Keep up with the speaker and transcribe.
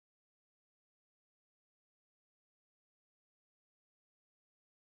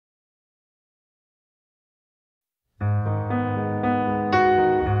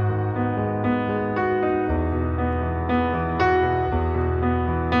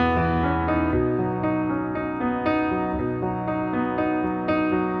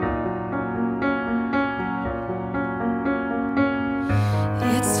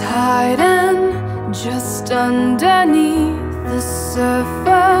underneath the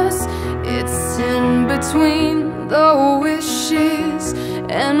surface. It's in between the wishes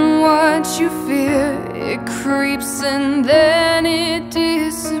and what you fear. It creeps and then it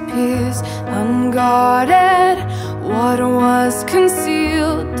disappears. Unguarded, what was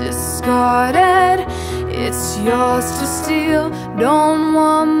concealed, discarded. It's yours to steal. Don't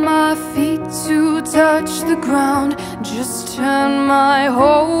want my feet to touch the ground. Just turn my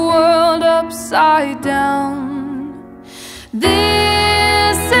whole world upside down.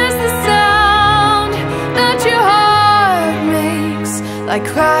 This is the sound that your heart makes, like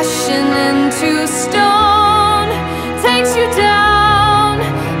crashing into stone. Takes you down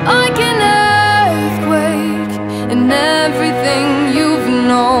like an earthquake, and everything you've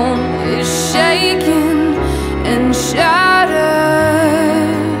known is shaking and shattered,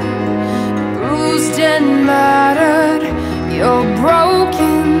 bruised and battered. You're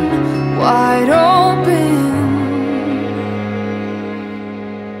broken, wide open.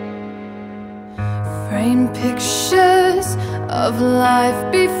 Framed pictures of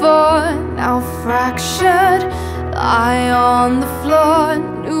life before, now fractured, lie on the floor.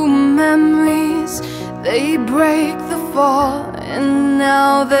 New memories, they break the fall, and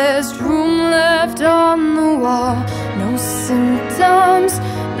now there's room left on the wall. No symptoms,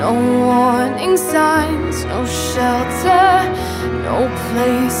 no warning signs, no shelter, no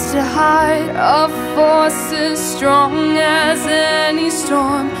place to hide. A force as strong as any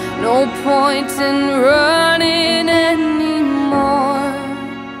storm. No point in running anymore.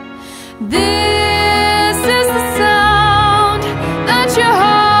 This is the sound that your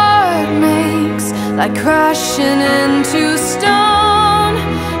heart makes, like crashing into stone.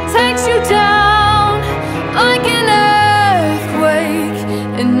 Takes you down like an earthquake,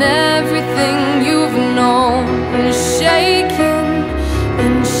 and everything you've known is shaken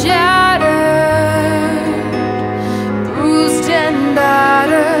and shattered, bruised and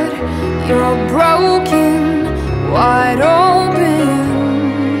battered. You're broken, wide open.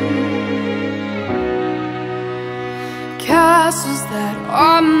 Castles that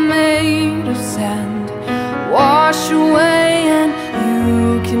are made of sand wash away, and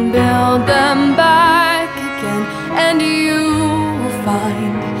you can build them back again, and you will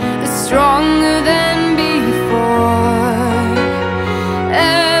find it's stronger than before.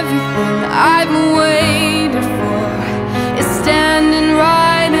 Everything I've waited for is standing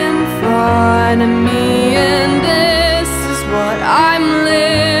right in front of me, and this is what I'm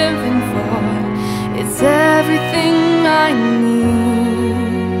living for. It's everything I need.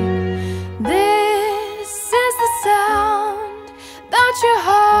 This is the sound that your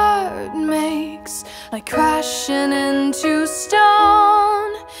heart makes, like crashing into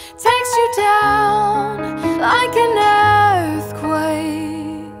stone. Takes you down like an earthquake.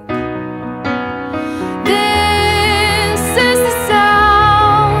 This is the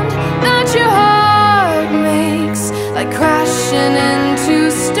sound that your heart makes, like crashing into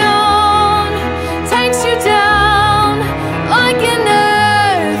stone. Takes you down like an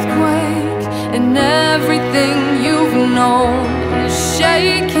earthquake, and everything you've known is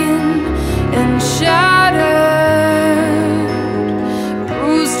shaking and shattered.